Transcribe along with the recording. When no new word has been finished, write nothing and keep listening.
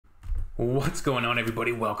What's going on,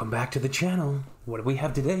 everybody? Welcome back to the channel. What do we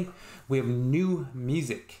have today? We have new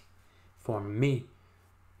music for me.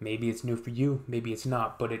 Maybe it's new for you, maybe it's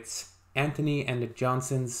not, but it's Antony and the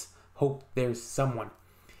Johnsons, Hope There's Someone.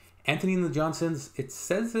 Antony and the Johnsons, it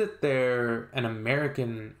says that they're an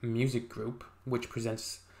American music group which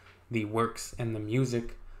presents the works and the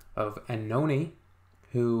music of Antony,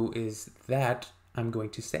 who is that, I'm going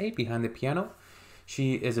to say, behind the piano.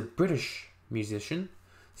 She is a British musician.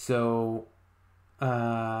 So,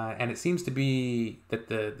 and it seems to be that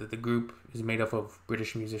the group is made up of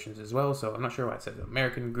British musicians as well. So I'm not sure why it says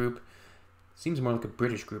American group. Seems more like a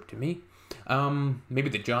British group to me. Maybe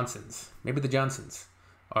the Johnsons. Maybe the Johnsons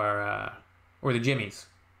are, or the Jimmies.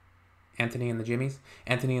 Antony and the Jimmies.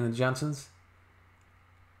 Antony and the Johnsons.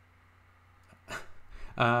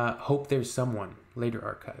 Hope There's Someone. Later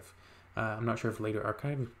Archive. I'm not sure if Later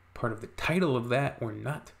Archive is part of the title of that or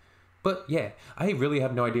not. But yeah, I really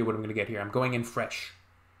have no idea what I'm going to get here. I'm going in fresh.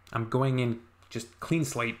 I'm going in just clean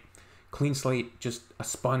slate, just a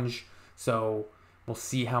sponge. So we'll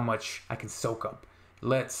see how much I can soak up.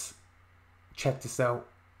 Let's check this out.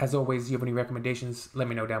 As always, if you have any recommendations, let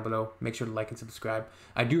me know down below. Make sure to like and subscribe.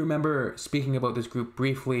 I do remember speaking about this group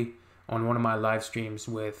briefly on one of my live streams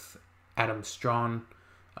with Adam Strawn.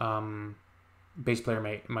 Bass player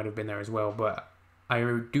might have been there as well, but I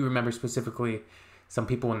do remember specifically some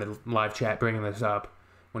people in the live chat bringing this up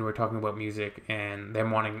when we were talking about music and them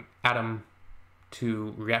wanting Adam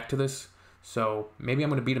to react to this. So maybe I'm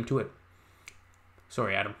going to beat him to it.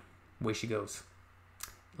 Sorry, Adam. Way she goes.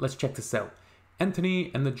 Let's check this out.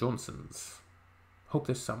 Antony and the Johnsons. Hope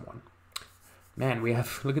There's Someone. Man, we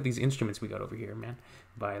have... Look at these instruments we got over here, man.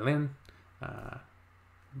 Violin. The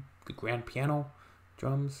grand piano.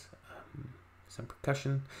 Drums. Some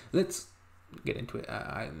percussion. Let's get into it.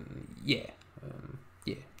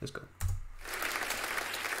 Yeah, let's go.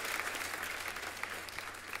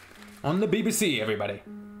 On the BBC, everybody.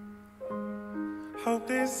 Hope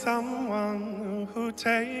there's someone who'll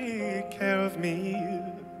take care of me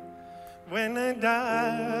when I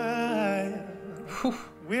die. Whew.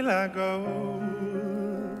 Will I go?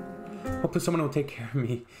 Hope there's someone who'll take care of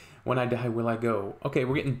me when I die. Will I go? Okay,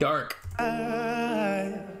 we're getting dark.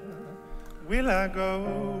 Will I go?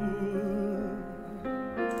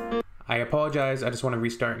 I apologize. I just want to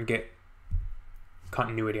restart and get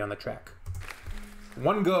continuity on the track.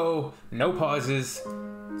 One go, no pauses.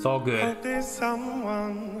 It's all good. Hope there's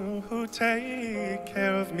someone who'll take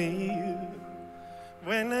care of me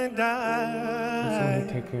when I die. Someone will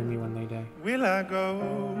take care of me when they die. Will I go?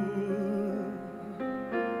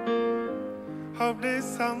 Hope there's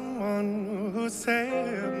someone who'll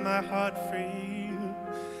set my heart free.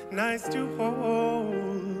 Nice to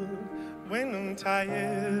hold when I'm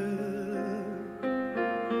tired.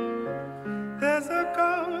 There's a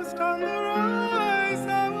ghost on the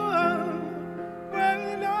horizon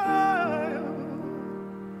when I'll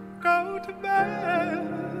go to bed.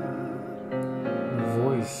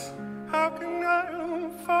 Voice. How can I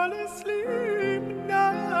fall asleep at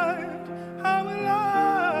night? How will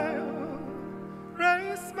I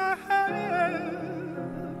raise my head?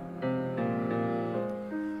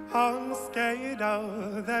 I'm scared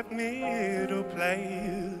of that middle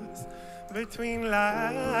place between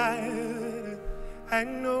light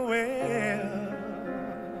and nowhere.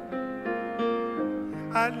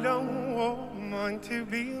 I don't want to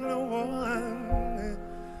be the one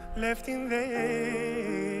left in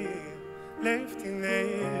there, left in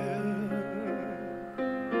there.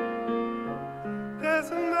 There's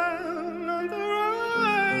a man on the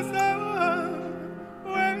horizon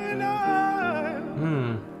when I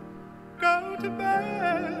go to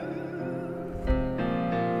bed.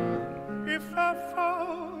 If I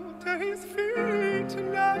fall to his feet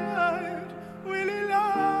tonight, will he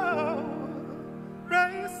now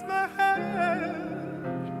raise my head?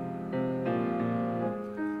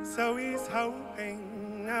 So he's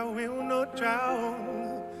hoping I will not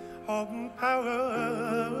drown. All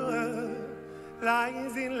power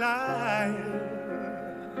lies in life.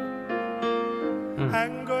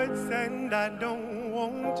 And God send I don't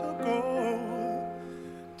want to go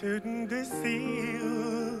to the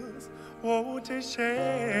seas,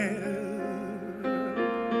 watershed.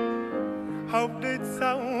 Hope that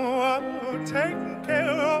someone will take care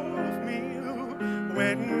of me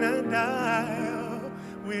when I die.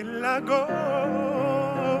 Will I go?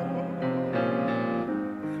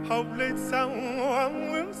 Hope that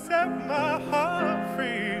someone will set my heart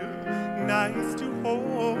free. Nice to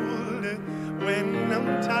hold when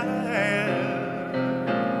I'm tired.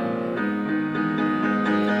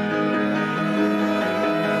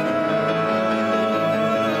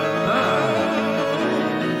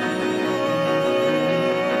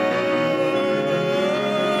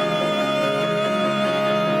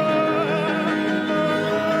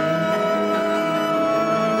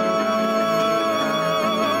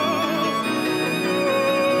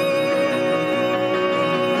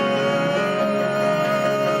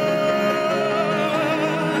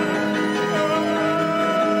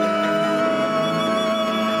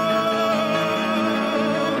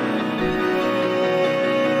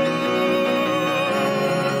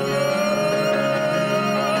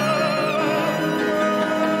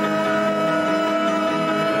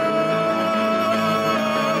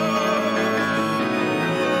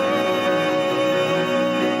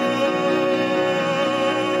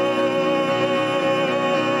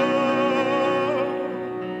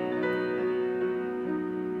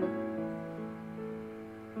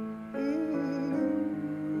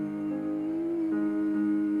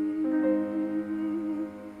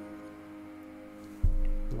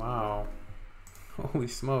 Wow. Holy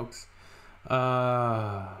smokes.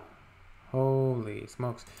 Holy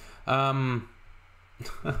smokes.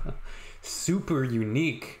 Super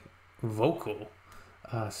unique vocal.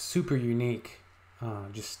 Super unique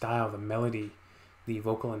just style, the melody, the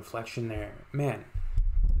vocal inflection there. Man,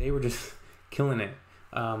 they were just killing it.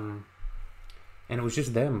 And it was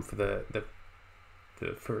just them for the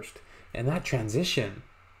first. And that transition,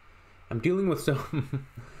 I'm dealing with some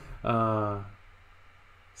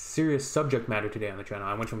serious subject matter today on the channel.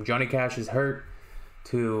 I went from Johnny Cash's Hurt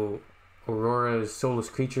to Aurora's Soulless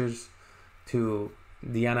Creatures to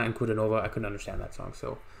Diana and Kudanova. I couldn't understand that song,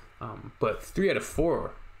 so but 3 out of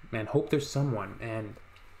 4, man. Hope There's Someone. And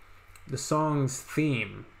the song's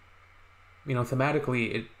theme, you know,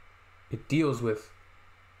 thematically it deals with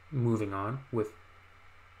moving on, with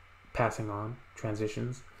passing on,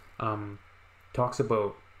 transitions, talks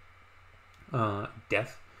about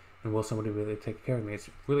death and will somebody really take care of me. It's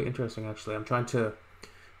really interesting, actually. I'm trying to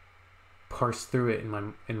parse through it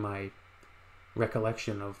in my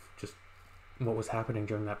recollection of just what was happening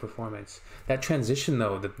during that performance. That transition,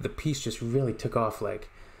 though, the piece just really took off like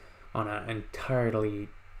on an entirely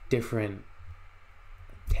different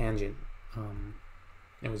tangent.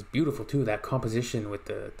 It was beautiful too, that composition with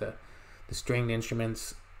the stringed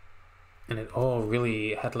instruments, and it all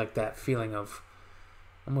really had like that feeling of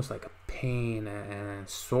almost like a pain and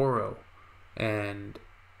sorrow, and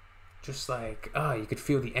just like you could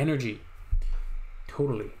feel the energy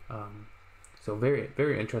totally. So very,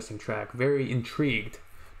 very interesting track. Very intrigued,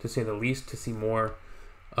 to say the least, to see more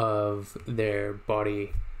of their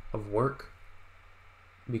body of work,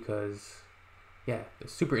 because yeah,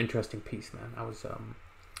 it's a super interesting piece, man. I was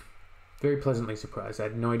very pleasantly surprised. I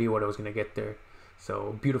had no idea what I was going to get there.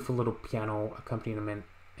 So beautiful little piano accompaniment,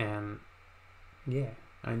 and yeah,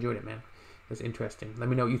 I enjoyed it, man. It was interesting. Let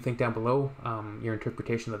me know what you think down below, your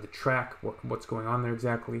interpretation of the track, what's going on there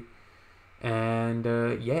exactly. And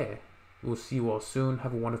yeah, we'll see you all soon.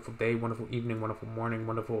 Have a wonderful day, wonderful evening, wonderful morning,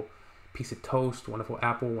 wonderful piece of toast, wonderful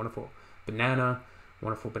apple, wonderful banana,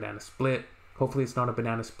 wonderful banana split. Hopefully it's not a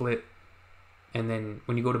banana split, and then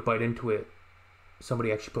when you go to bite into it,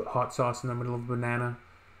 somebody actually put hot sauce in the middle of a banana.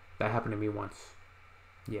 That happened to me once.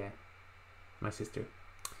 Yeah, my sister.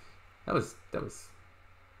 That was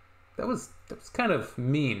kind of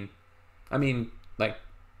mean. I mean, like,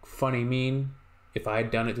 funny mean if I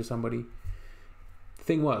had done it to somebody. The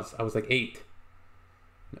thing was, I was like 8.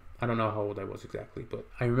 I don't know how old I was exactly, but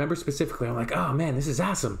I remember specifically, I'm like, oh man, this is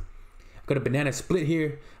awesome. I've got a banana split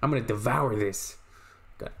here. I'm gonna devour this.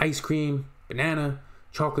 Got ice cream, banana,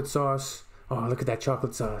 chocolate sauce. Oh, look at that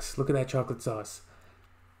chocolate sauce. Look at that chocolate sauce.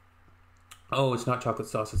 Oh, it's not chocolate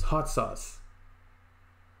sauce, it's hot sauce.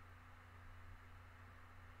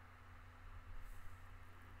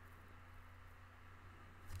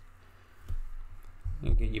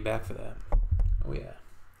 I'll get you back for that. Oh yeah,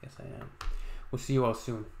 yes I am. We'll see you all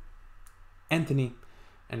soon. Antony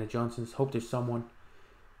and the Johnsons. Hope There's Someone.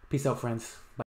 Peace out, friends. Bye.